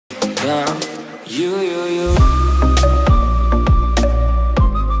down. You.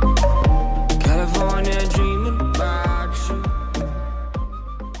 California dreaming about you.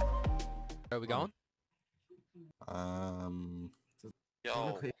 Where are we going?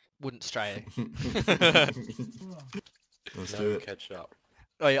 Yo. Wouldn't stray. Let's No, do it. catch up.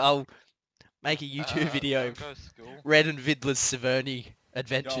 Wait, I'll make a YouTube video. Don't go to school. ReD and Vidler's Severny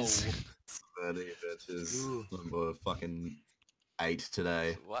adventures. Burning adventures. Number fucking 8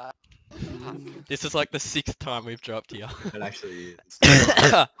 today. What? This is like the 6th time we've dropped here. It actually is.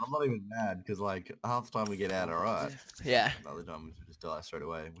 I'm not even mad because like half the time we get out alright. Yeah. Another time we just die straight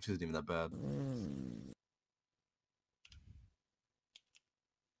away, which isn't even that bad.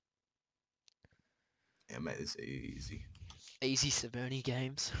 Yeah, mate, it's easy. Easy Severny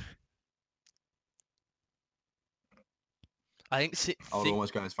games. I think I would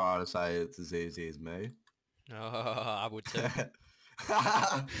almost go as far to say it's as easy as me. Oh, I would too.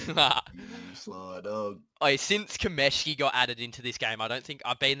 You slow dog. Oh, since Kameshki got added into this game, I don't think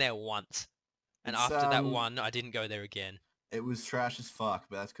I've been there once. And It's, after that one, I didn't go there again. It was trash as fuck,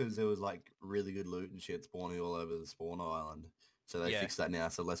 but that's because there was like really good loot and shit spawning all over the spawn island. So they fixed that now,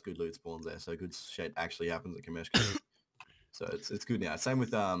 so less good loot spawns there. So good shit actually happens at Kameshki. So it's good now. Same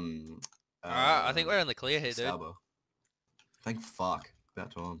with Alright, I think we're in the clear here, dude. Saba. Thank fuck.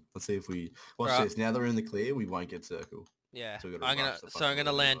 About time. Let's see if we watch Right. this. Now that we're in the clear, we won't get circle. Yeah, So we gotta I'm rush the gonna fucking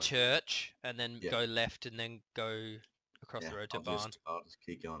road land anyway. church and then Yeah. go left and then go across the road to barn. I'll just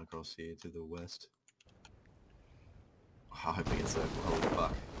keep going across here to the west. Oh, I hope we get circle. Holy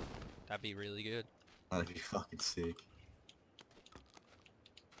fuck. That'd be really good. That'd be fucking sick.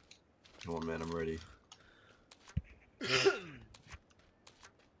 Come on, man. I'm ready.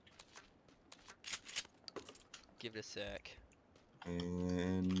 Give it a sec.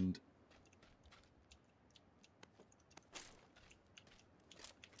 And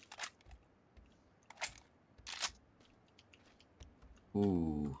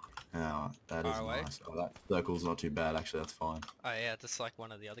ooh, now that is Far away? nice. Oh, that circle's not too bad actually. That's fine. Oh yeah, just like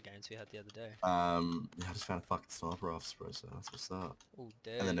one of the other games we had the other day. Yeah, I just found a fucking sniper rifle, bro. So that's what's up. Oh,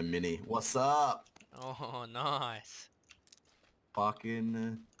 And then a dude. mini. What's up? Oh, nice.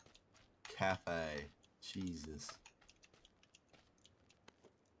 Fucking cafe. Jesus.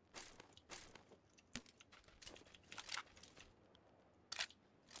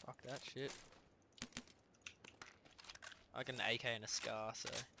 Fuck that shit. I got an AK and a scar, so.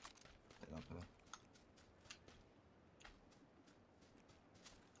 Yeah, not bad.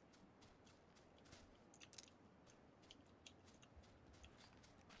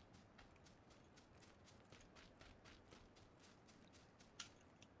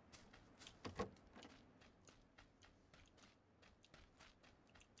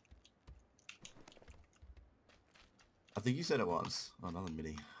 I think you said it once. Oh, another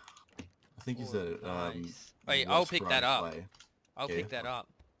mini. I think you said it. Nice. Wait, you I'll watch pick Brian that up. play. I'll Yeah, pick that up.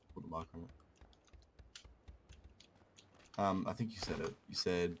 Put a mark on it. I think you said it. You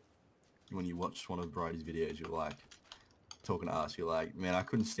said when you watched one of Bridie's videos, you were like talking to us. You're like, man, I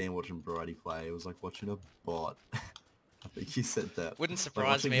couldn't stand watching Bridie play. It was like watching a bot. I think you said that. Wouldn't Like surprise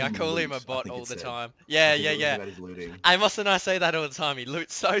watching me. I him call him a loot, I bot think all it the said. time. I Yeah, think yeah, it was yeah. about his looting. I mustn't I say that all the time. He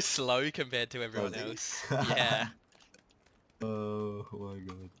loots so slow compared to everyone Does he? else. Yeah. Oh my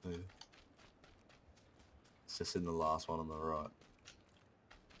god. Yeah. It's just in the last one on the right.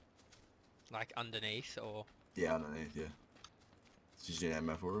 Like underneath or Yeah, underneath, yeah. Did you get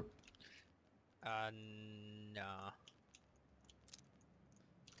ammo for it? nah.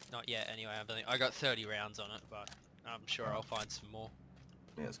 Not yet anyway. I got 30 rounds on it, but I'm sure I'll find some more.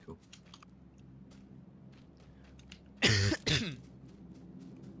 Yeah, it's cool.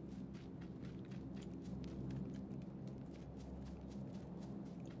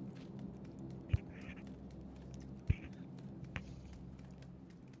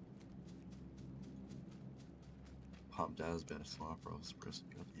 Pump Daz's better sniper, I was pressing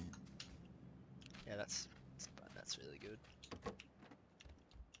goddamn. Yeah, that's really good.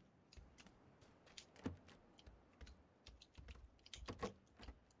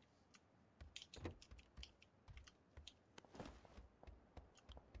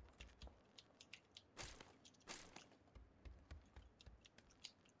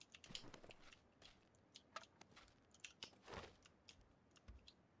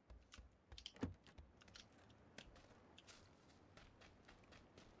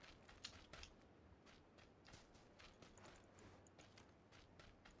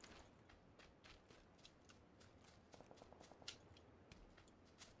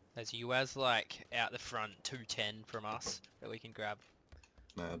 There's UAS like out the front 210 from us that we can grab.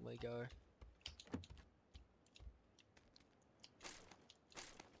 Mad. We go.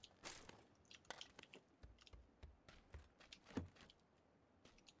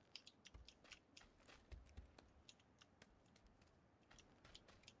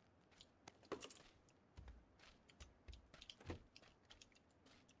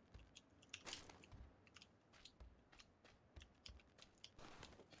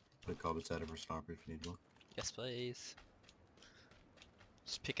 a compensator for a sniper if you need one. Yes, please.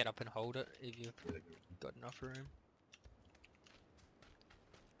 Just pick it up and hold it if you've got enough room.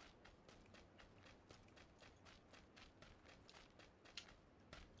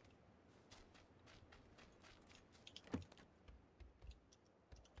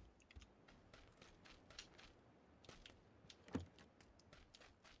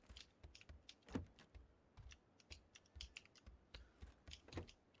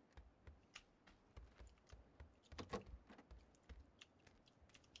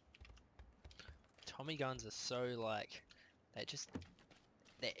 Tommy guns are so like,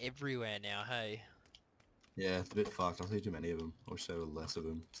 they're everywhere now, hey? Yeah, it's a bit fucked. I see too many of them. I wish there were less of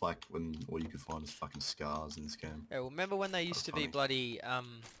them. It's like when all you could find is fucking scars in this game. Yeah, well, remember when they used to be funny. bloody,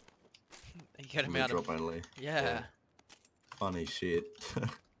 you get them Loot out drop of... only. Yeah. Funny shit.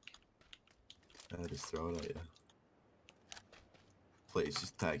 I just throw it at you. Please,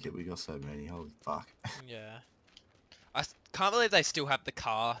 just take it. We got so many. Holy fuck. Yeah. Can't believe they still have the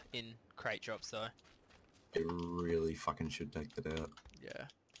car in crate drops though. It really fucking should take that out. Yeah.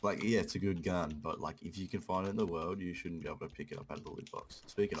 Like, yeah, it's a good gun, but like, if you can find it in the world, you shouldn't be able to pick it up out of the loot box.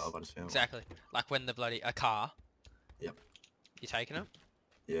 Speaking of, I just found Exactly. Like when a car. Yep. You taking it?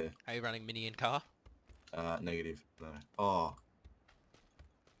 Yeah. Are you running mini and car? Negative. No. Oh.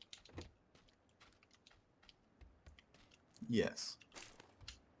 Yes.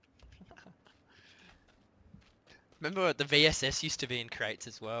 Remember the VSS used to be in crates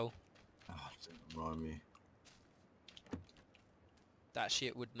as well. Oh, don't remind me. That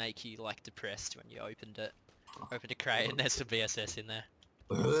shit would make you like depressed when you opened it. Opened a crate and there's some VSS in there.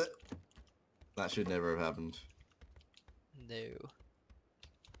 That should never have happened. No. Who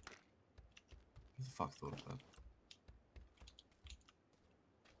the fuck thought of that?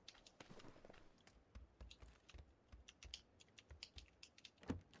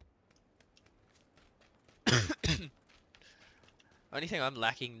 Only thing I'm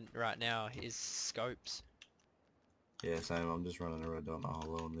lacking right now is scopes. Yeah, same. I'm just running a red dot and a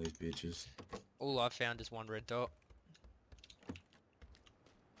hollow on these bitches. All I've found is one red dot.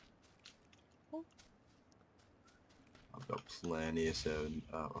 I've got plenty of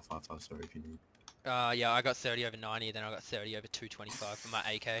 5.5, sorry, if you need. Yeah, I got 30 over 90, then I got 30 over 225 for my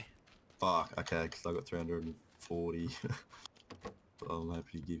AK. Fuck, okay, because I got 340. So I'm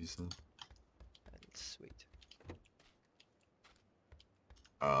happy to give you some. That's sweet.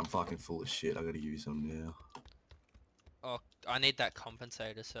 I'm fucking full of shit. I gotta give you some now. Oh, I need that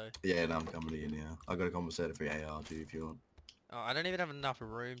compensator, so... Yeah, no, I'm coming to you now. I got a compensator for your AR too, if you want. Oh, I don't even have enough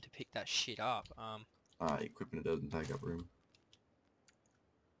room to pick that shit up. Equipment doesn't take up room.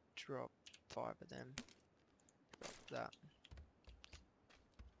 Drop 5 of them. Drop that.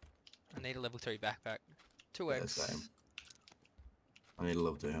 I need a level 3 backpack. 2x. Yeah, same. I need a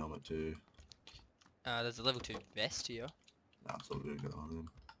level 2 helmet too. There's a level 2 vest here. Nah, it's all good, got on then.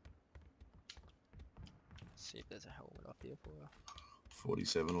 See if there's a helmet up here for you.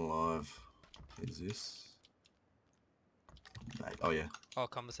 47 alive. Is this? Mate, oh yeah, Oh,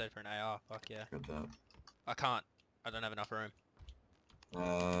 compensated for an AR. Fuck yeah. got that. I can't. I don't have enough room.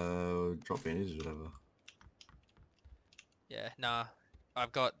 Drop bandages or whatever. Yeah, nah.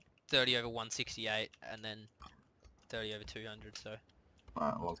 I've got 30 over 168 and then 30 over 200, so...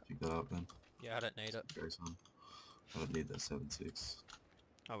 Alright, well, I'll pick that up then. Yeah, I don't need it. Go, son. I don't need that 7.6.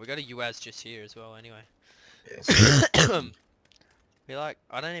 Oh, we got a UAZ just here as well, anyway. Yes. Be like,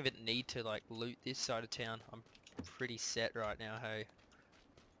 I don't even need to, like, loot this side of town. I'm pretty set right now, hey.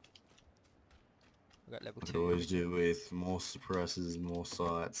 I got level I could 2. always do with more suppressors, more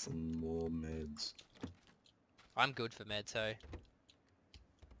sights, and more meds. I'm good for meds, hey.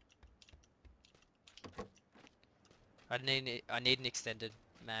 I need an extended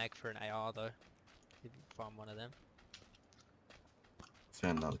mag for an AR though. If you find one of them.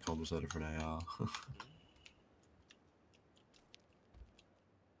 Found another compensator for an AR.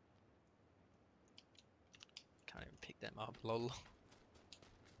 Can't even pick them up, lol.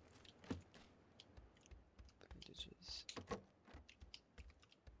 Bandages.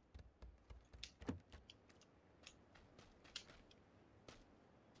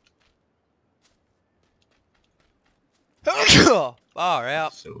 Far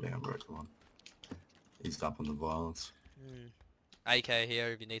out. Settle down, bro, come on. He's up on the violence. AK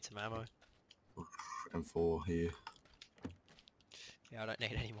here if you need some ammo. M4 here. Yeah, I don't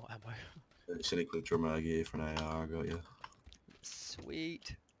need any more ammo. Cynic clip mag here for an AR, I got you.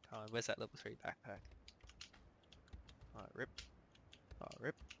 Sweet. Oh, where's that level 3 backpack? Alright, rip. Oh,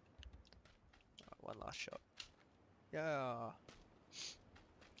 rip. One last shot. Yeah.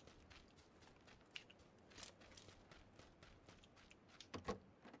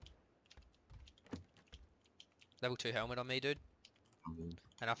 Level 2 helmet on me, dude. Mhm.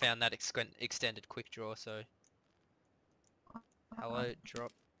 And I found that extended quick draw, so... Hello,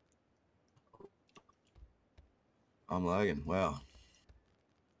 drop. I'm lagging. Wow.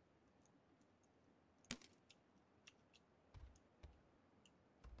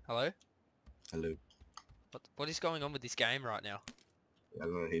 Hello? Hello. What is going on with this game right now? I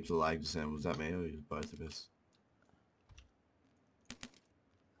got heaps of lag just then. Was that me or was both of us?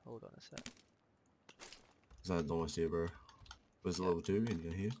 Hold on a sec. Is that almost here, bro? Was it Yeah. level 2 in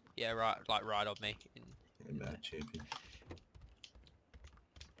your here? Yeah, right, like right of me. Yeah, mad champion.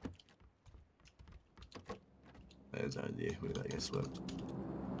 There's no idea where that gets swept.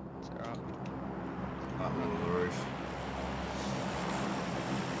 It's alright. Up on the roof.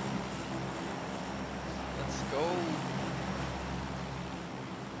 Let's go.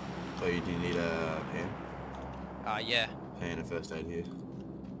 So you do need a pan? Yeah. Pan and first aid here.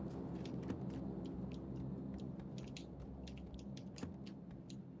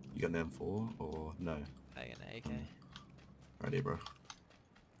 You got an M4 or no? I got an AK. Right here, bro.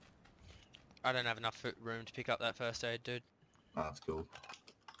 I don't have enough room to pick up that first aid, dude. Ah, that's cool.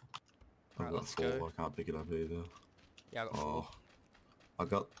 I've Right, got let's 4, go. I can't pick it up either. Yeah, I got 4. Oh. I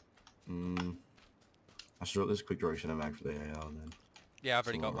got... I should drop this quick direction mag for the AR and then... Yeah, I've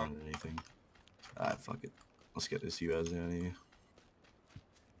already so I'm got not one. running anything. Ah, fuck it. Let's get this US down here.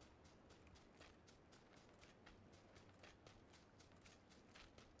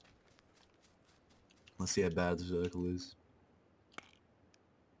 Let's see how bad the circle is.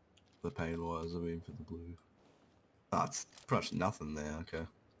 The pain wise, I mean, for the blue. Ah, it's pretty much nothing there, okay.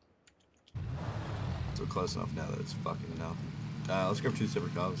 So close enough now that it's fucking nothing. Let's grab 2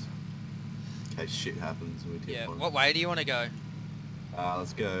 separate cars. In case shit happens and we tip Yeah, one. what way do you want to go?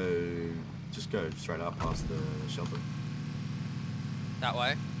 Let's go... Just go straight up past the shelter. That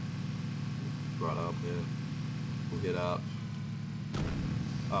way? Right up, yeah. We'll get up.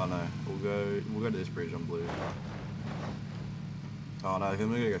 Oh no, we'll go to this bridge on blue. Oh no, then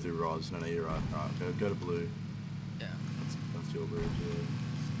we're gonna go through Roz. No, you're right. Right, go to blue. Yeah. That's your bridge, yeah.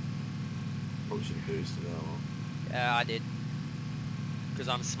 Probably should have boosted that one. Yeah, I did. Because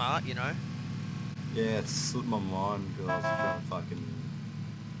I'm smart, you know? Yeah, it slipped my mind because I was trying to fucking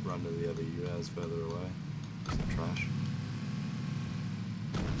run to the other UAs further away. Some trash.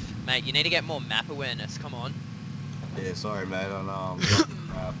 Mate, you need to get more map awareness, come on. Yeah, sorry mate, I know I'm fucking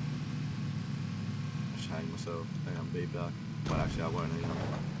crap. I should hang myself. Hang on, be back. Well, actually I won't either.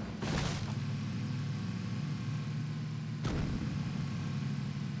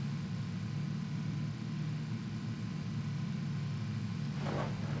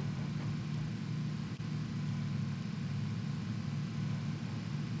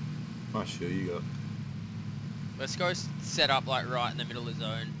 Nice shoe you got. Let's go set up like right in the middle of the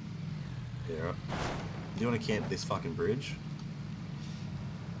zone. Yeah, right. Do you want to camp this fucking bridge?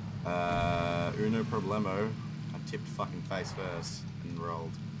 Uno problemo. I tipped fucking face first and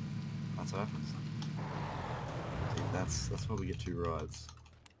rolled. That's what happens. See, that's why we get 2 rides.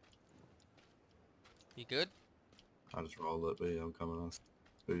 You good? I just rolled it, but yeah, I'm coming on.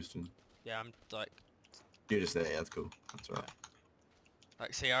 Boosting. Yeah, I'm like... You're just there, yeah, that's cool. That's right.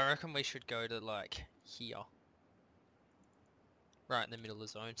 Like, see, I reckon we should go to like here. Right in the middle of the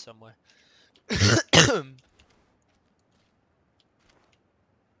zone somewhere.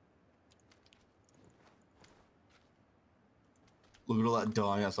 Look at all that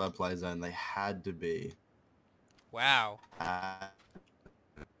dying outside play zone. They had to be. Wow.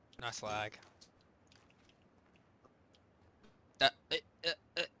 Nice lag. I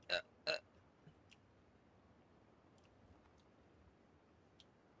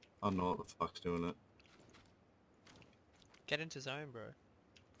don't know what the fuck's doing it. Get into zone, bro.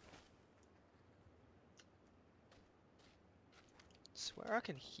 Swear I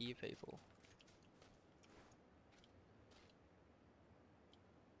can hear people.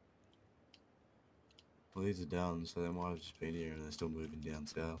 Well, these are down, so they might have just been here and they're still moving down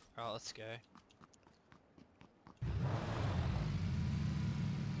south. Alright, let's go.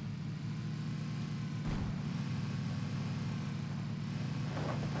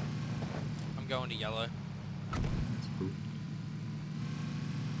 I'm going to yellow. That's cool.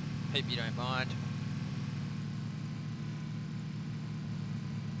 Hope you don't mind.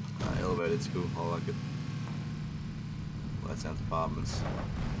 Elevated school, I like it. Well, that sounds apartments.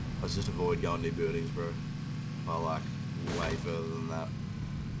 Let's just avoid going near buildings, bro. I like way further than that.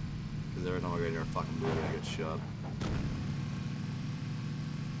 Because every time I go near a fucking building, I get shot.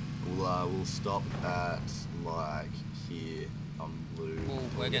 We'll stop at, like, here on blue. Well,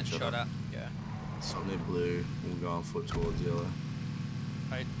 we're getting shot at. Yeah. Stop near blue, we'll go on foot towards yellow.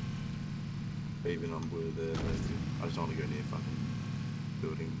 Right. Even on blue there, maybe. I just don't want to go near fucking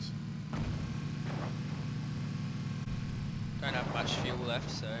buildings. Don't have much fuel left,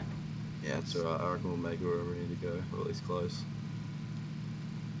 so... Yeah, it's alright. I reckon we'll make it wherever we need to go, or at least close.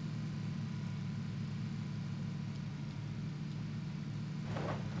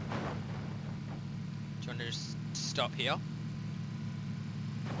 Do you want to just stop here?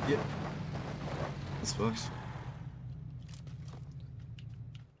 Yep. This works.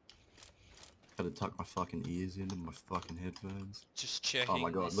 Had to tuck my fucking ears into my fucking headphones. Just checking. Oh my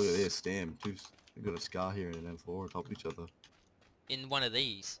god, look at this, damn. We've got a scar here and an M4 on top of each other. In one of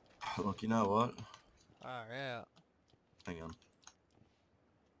these? Look, you know what? Far out. Hang on.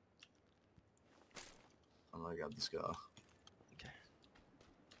 I'm gonna grab the scar. Okay.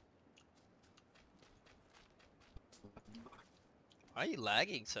 Why are you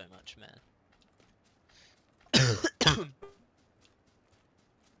lagging so much, man?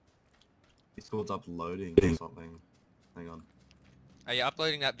 It's called uploading or something. Hang on. Are you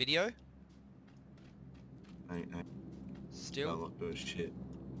uploading that video? Hang. Still? No, I'm not doing shit.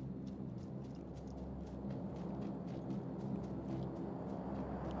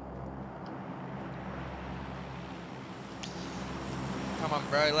 Come on,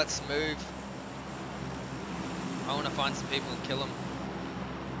 bro, let's move. I want to find some people and kill them.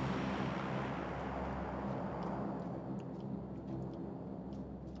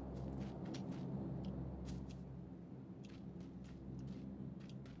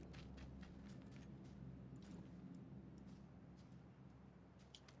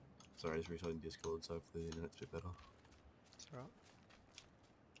 Sorry, I just restarting Discord, so hopefully the internet's a bit better. That's right.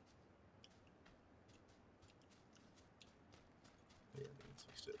 Yeah, I think it's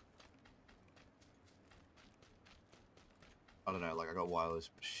fixed it. I don't know, like I got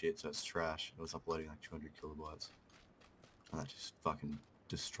wireless shit, so it's trash. It was uploading like 200 kilobytes. And that just fucking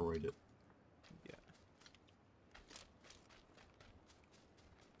destroyed it. Yeah.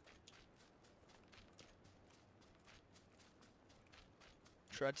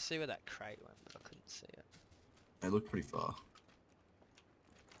 Tried to see where that crate went, but I couldn't see it. It looked pretty far.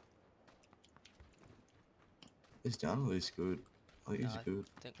 It's down at least good. I think No, he's good.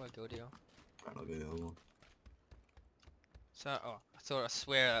 I think we're good here. Right, I'll go the other one. So, I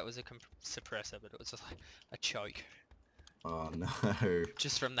swear that was a suppressor, but it was like a choke. Oh no.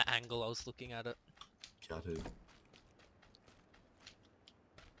 Just from the angle I was looking at it. Gutted.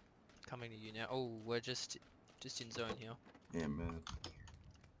 Coming to you now. Oh, we're just in zone here. Yeah, man.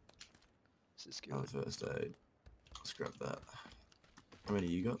 This is good. Another first aid. Let's grab that. How many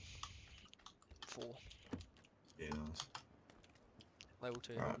you got? 4. Yeah, nice. Level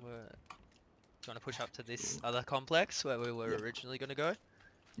 2. Alright. Do you want to push up to this other complex where we were originally going to go?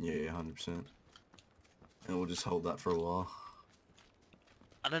 Yeah, 100%. And we'll just hold that for a while.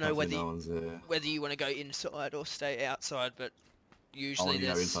 I don't know Hopefully no one's there. whether you want to go inside or stay outside, but I usually want to go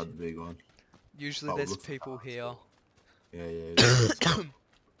there's inside the big one. usually Oh, there's look for people cars, here. Yeah, Let's go look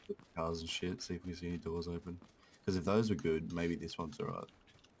for cars and shit, see if we see any doors open. Because if those were good, maybe this one's alright.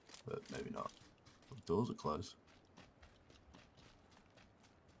 But maybe not. The doors are closed.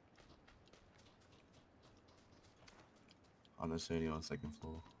 I don't see anyone on second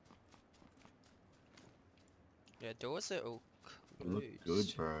floor. Yeah, doors are all They look closed.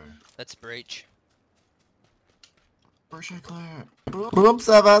 good, bro. Let's breach. Pressure clear. Room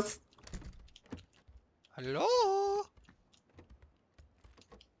service. Hello?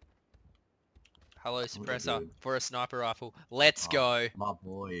 Hello, we're suppressor good. for a sniper rifle. Let's go. My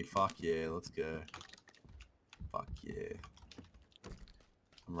boy, fuck yeah, let's go. Fuck yeah.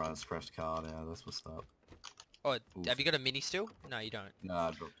 I'm running a suppressed car now, that's what's up. Oh, Oof. have you got a mini still? No, you don't. Nah,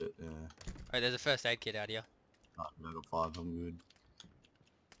 I dropped it, yeah. Oh, there's a first aid kit out here. Oh, I got 5, I'm good.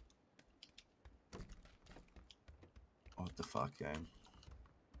 What the fuck, game?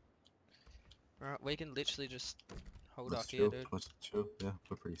 Alright, we can literally just hold Let's up chill, here, dude. let's chill, yeah,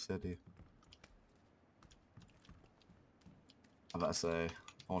 we're pretty set here. I'm about to say,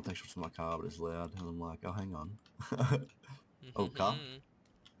 I want to take shots from my car, but it's loud, and I'm like, oh, hang on. Oh, car?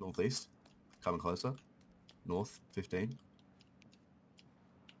 Northeast? Coming closer? North, 15?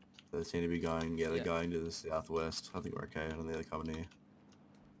 So they seem to be going, yeah, they're going to the southwest. I think we're okay, I don't think they're coming here.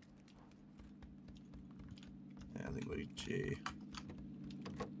 Yeah, I think we're G.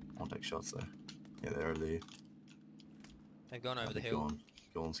 I want to take shots though. Yeah, they're over there. They've gone over the hill.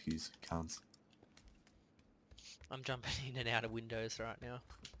 Go on, skis, cunts. I'm jumping in and out of windows right now.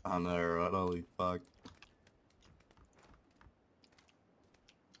 I know, right? Holy fuck.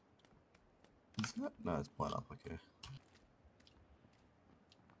 Is that? No, it's blown up, okay.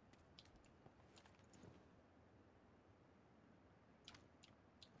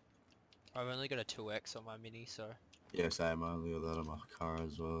 I've only got a 2x on my mini, so... Yeah, same. I only got that on my car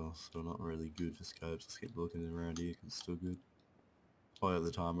as well, so not really good for scopes. Let's keep looking around here because it's still good. Probably have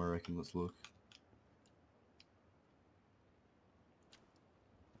the time, I reckon. Let's look.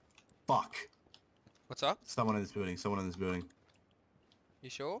 Fuck! What's up? Someone in this building. Someone in this building. You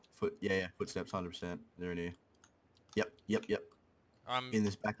sure? Yeah. Footsteps, 100%. They're in here. Yep. I'm... In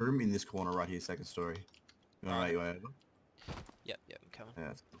this back room, in this corner right here, second story. You wanna make your way over? Yep, I'm coming. Yeah,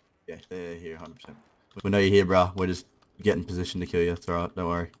 that's cool. Yeah, they're here, 100%. We know you're here, bro. We're just getting in position to kill you. It's alright, don't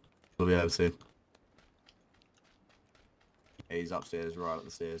worry. We'll be over soon. Yeah, he's upstairs, right up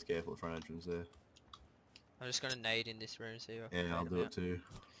the stairs. Careful, front entrance there. I'm just gonna nade in this room, see if I can Yeah, I'll do it too.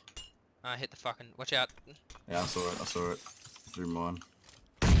 Hit the fucking... Watch out. Yeah, I saw it. Through mine.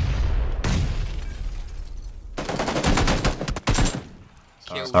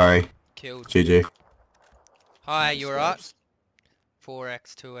 Killed. Sorry. Killed. GG. Hi, you alright?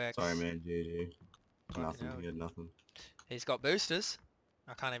 4x, 2x. Sorry, man. GG. Fucking Nothing. hell. He had nothing. He's got boosters.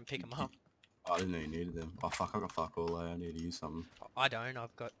 I can't even pick them up. I didn't know you needed them. Oh, fuck. I got fuck all. I need to use something. I don't.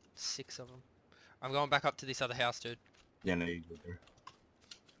 I've got 6 of them. I'm going back up to this other house, dude. Yeah, no, you go there.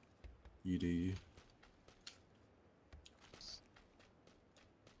 You do you.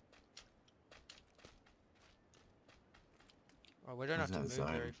 Oh, we don't have to move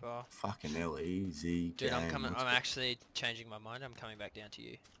very far. Fucking hell, easy. Dude, I'm game. coming. Let's I'm go. actually changing my mind. I'm coming back down to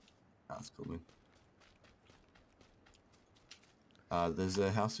you. That's cool, man. There's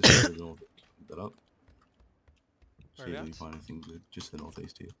a house just to the north. That up. See if you Whereabouts? find anything good. Just to the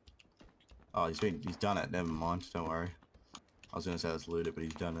northeast here. Oh, he's done it. Never mind. Don't worry. I was gonna say let's loot it, but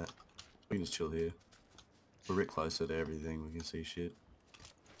he's done it. We can just chill here. We're a bit closer to everything. We can see shit.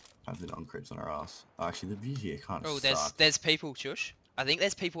 Hopefully not creeps on our ass. Oh, actually, the view here kind of sucks. there's people, Shush. I think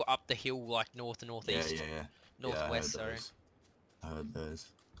there's people up the hill, like north and northeast. Yeah. Northwest, sorry. I heard those.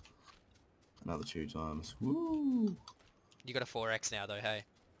 Another 2 times. Woo! You got a 4x now, though. Hey.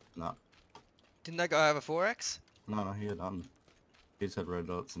 Nah. Didn't that guy have a 4x? No, he had none. He just had red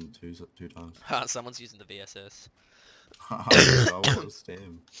dots and two times. Someone's using the VSS. I want to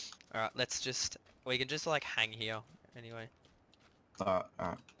stem. Alright, we can just like hang here, anyway. Alright,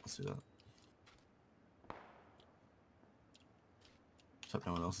 let's do that. Except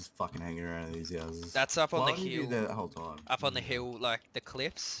no one else is fucking hanging around in these houses. That's up on Why the would you hill. do that the whole time? Up on the hill, like the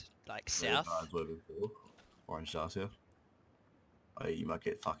cliffs, like south. Orange stars here. Oh, you might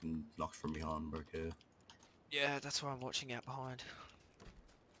get fucking knocked from behind, bro. Yeah, that's why I'm watching out behind.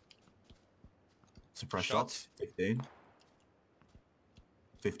 Suppress shots. 15.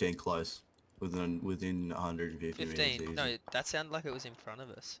 15 close. Within 150 meters. 15. Easy. No, that sounded like it was in front of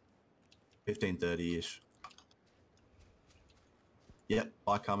us. 15:30-ish. Yep,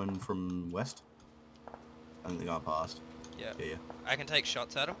 I coming from west. I think they're going past. Yeah. Yeah. I can take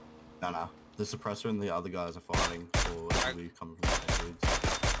shots at him. No. The suppressor and the other guys are fighting for we coming from the same dudes.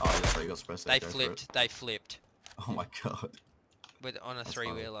 Oh, yeah, so you got suppressor. They go for flipped. it. They flipped. Oh my god. On a That's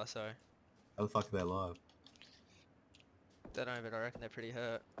 3-wheeler, so. How the fuck are they alive? Don't know, but I reckon they're pretty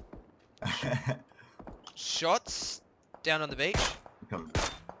hurt. Shots down on the beach. Come,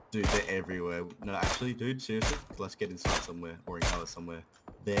 dude, they're everywhere. No, actually, dude, seriously, let's get inside somewhere or in cover somewhere.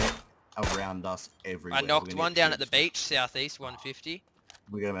 They're around us everywhere. I knocked one down at the beach, southeast, 150.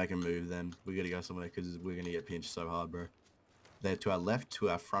 We gotta make a move then. We gotta go somewhere because we're gonna get pinched so hard, bro. They're to our left,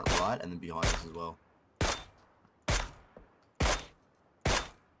 to our front right, and then behind us as well.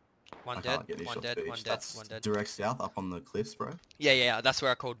 One I dead, can't get any one shots dead, beach. one dead, That's one dead. direct south up on the cliffs, bro. Yeah, that's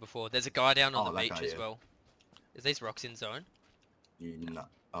where I called before. There's a guy down on Oh, the that beach guy, as yeah. well. Is these rocks in zone?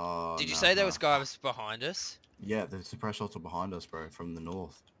 Oh, Did you no, say there no. was guys behind us? Yeah, the suppress shots were behind us, bro, from the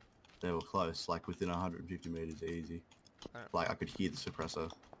north. They were close, like within 150 meters, easy. Alright. Like I could hear the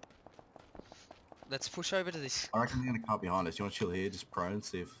suppressor. Let's push over to this. I reckon they're gonna cut behind us. You wanna chill here, just prone,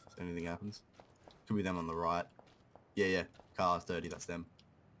 see if anything happens? Could be them on the right. Yeah. Car 30, that's them.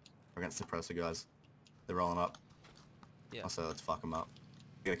 We're against suppressor guys. They're rolling up. Yeah. I'll say let's fuck them up.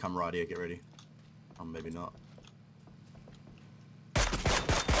 You gotta come right here, get ready. Maybe not.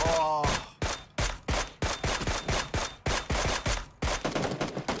 Oh!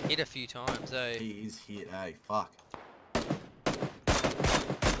 Hit a few times, eh? He's hit, hey, fuck.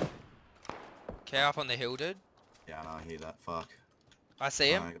 Okay, up on the hill, dude. Yeah, I know, I hear that, fuck. I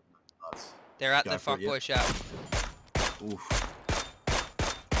see him. Nuts. They're at Go the for it, fuckboy yep. shack. Oof.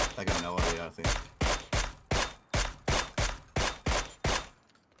 They got no idea, I think.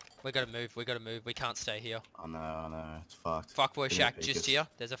 We gotta move, we can't stay here. I know, it's fucked. Fuckboy They're gonna shack peek just us. here.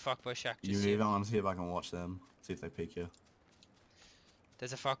 There's a fuckboy shack You just move here. on, see if I can watch them. See if they peek you.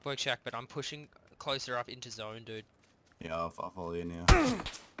 There's a fuckboy shack, but I'm pushing closer up into zone, dude. Yeah, I'll follow you now.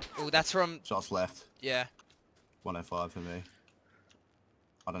 Oh, that's from... Shots left. Yeah. 105 for me.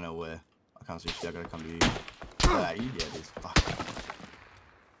 I don't know where. I can't see shit. I gotta come to you. Yeah, it is. Fuck.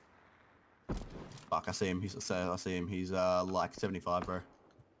 Fuck, I see him. I see him. He's like 75, bro.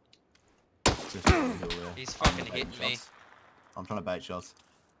 Just He's fucking hitting me. I'm trying to bait shots.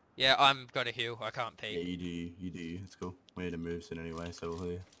 Yeah, I'm got a heal. I can't peek. Yeah, you do. It's cool. We need to move soon anyway, so we'll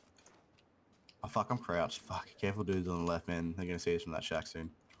hear. Oh fuck, I'm crouched. Fuck, careful dudes on the left, man. They're gonna see us from that shack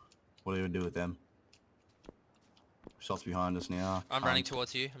soon. What do we do with them? Shots behind us now. I'm running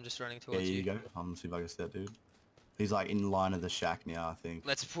towards you. I'm just running towards you. Yeah, you go. I'm gonna see if I can see that dude. He's like in line of the shack now, I think.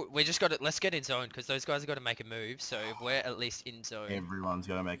 Let's get in zone, because those guys have got to make a move, so we're at least in zone. Everyone's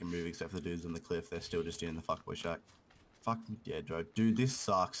got to make a move except for the dudes on the cliff. They're still just in the fuckboy shack. Fuck yeah, bro. Dude, this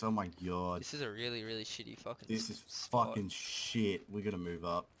sucks. Oh my god. This is a really, really shitty fucking This is spot. fucking shit. We gotta move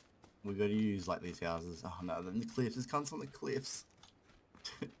up. We gotta use like these houses. Oh no, then the cliffs. There's cunts on the cliffs.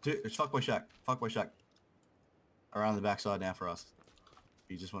 Dude, it's fuckboy shack. Fuckboy shack. Around the backside now for us.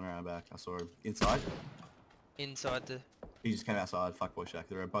 He just went around back. I saw him. Inside. Inside the... He just came outside. Fuckboy shack.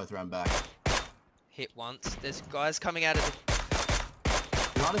 They're both around back. Hit once. There's guys coming out of the...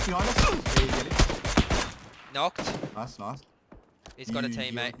 Behind us, behind us. Yeah, you get it. Knocked. Nice, nice. He's got a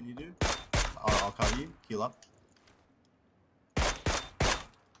teammate. Can you do? I'll cover you. Heal up.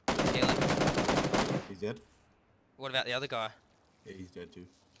 Healing. He's dead. What about the other guy? Yeah, he's dead too.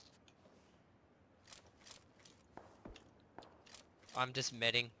 I'm just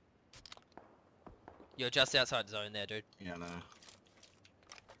medding. You're just outside zone there, dude. Yeah, no.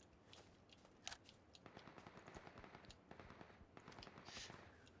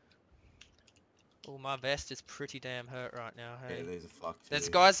 Oh, my vest is pretty damn hurt right now, hey? Yeah, there's a fuck. There's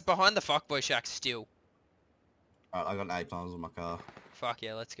guys behind the fuckboy shack still. Alright, I got 8 times on my car. Fuck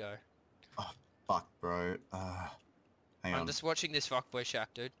yeah, let's go. Oh, fuck, bro. Hang on. I'm just watching this fuckboy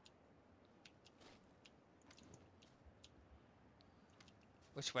shack, dude.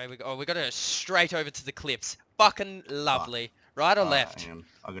 Which way we go? Oh, we gotta go straight over to the cliffs. Fucking lovely. Fuck. Right or left? Hang on.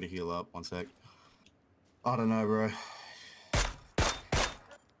 I gotta heal up. 1 sec. I don't know, bro.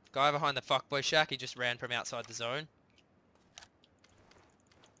 Guy behind the fuckboy shack, he just ran from outside the zone.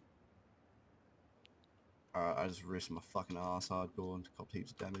 Alright, I just risked my fucking ass hardcore and copped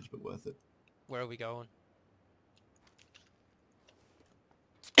heaps of damage, but worth it. Where are we going?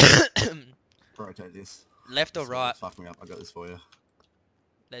 Rotate this. Left or right? Fuck me up, I got this for you.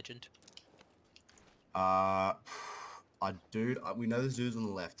 Legend. We know there's dudes on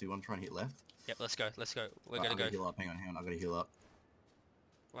the left. Do you want to try and hit left? Yep, let's go, let's go. We're Right, gonna go. Heal up. Hang on, I gotta heal up.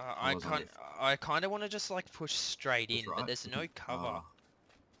 Well, I kind of want to just like push straight in, but there's no cover.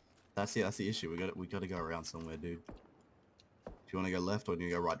 That's the issue. We gotta go around somewhere, dude. If you want to go left or do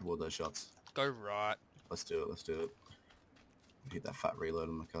you go right toward those shots? Go right. Let's do it. Let's do it. Hit that fat reload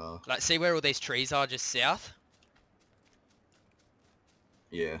on the car. Like, see where all these trees are just south?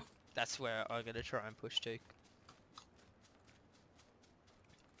 Yeah. That's where I'm gonna try and push to.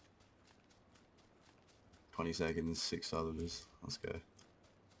 $20 seconds, 6 others. Let's go.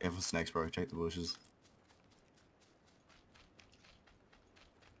 F for snakes, bro. Check the bushes.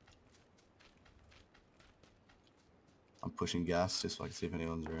 I'm pushing gas just so I can see if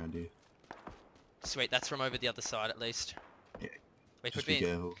anyone's around here. Sweet, that's from over the other side at least. Yeah. Wait, Just put me be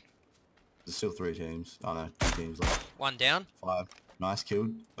in. careful. There's still 3 teams. Oh no, 2 teams left. 1 down. 5. Nice,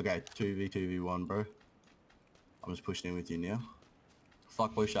 killed. Okay, 2v1, bro. I'm just pushing in with you now.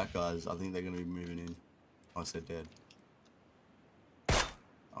 Fuckboy shack guys. I think they're gonna be moving in. Once they're dead.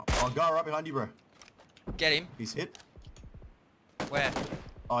 Oh, guy right behind you, bro. Get him. He's hit. Where?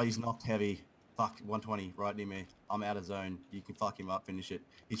 Oh, he's knocked heavy. Fuck, 120, right near me. I'm out of zone. You can fuck him up, finish it.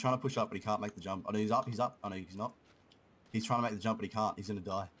 He's trying to push up, but he can't make the jump. Oh no, he's up. Oh no, he's not. He's trying to make the jump, but he can't. He's gonna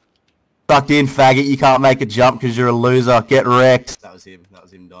die. Sucked in, faggot. You can't make a jump because you're a loser. Get wrecked. That was him. That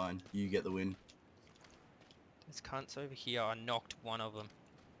was him dying. You get the win. There's cunts over here. I knocked one of them.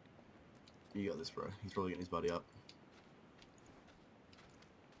 You got this, bro. He's probably getting his buddy up.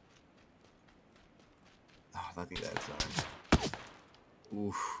 Oh, I think that's zone.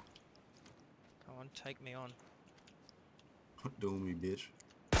 Oof. Come on, take me on. Doing me, bitch.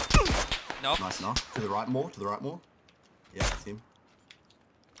 Nope. Nice knock. To the right more. To the right more. Yeah, that's him.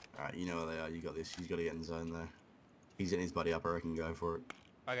 Alright, you know where they are. You got this. He's got to get in zone there. He's getting his buddy up. I reckon go for it.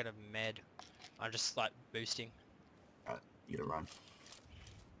 I got a med. I'm just like boosting. Alright, you gotta run.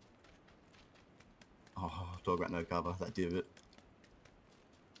 Oh, talk about no cover. That divot.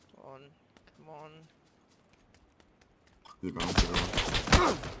 Come on. Come on. Good run. Good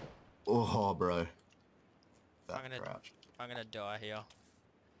run. Oh, bro. That crouch. I'm gonna die here.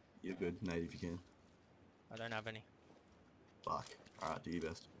 You're good. Nade if you can. I don't have any. Fuck. Alright, do your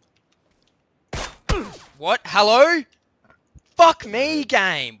best. What? Hello? Fuck me,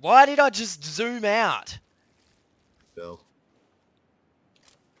 game. Why did I just zoom out? Bill.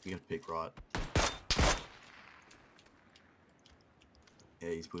 You gotta pick right. Yeah,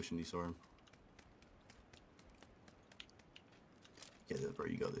 he's pushing. You saw him. Yeah, bro,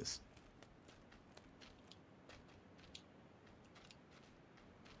 you got this.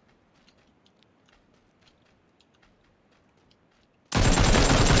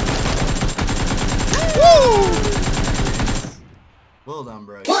 Woo! Well done,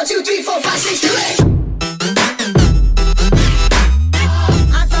 bro. 1, 2, 3, 4, 5, 6, 2, 8.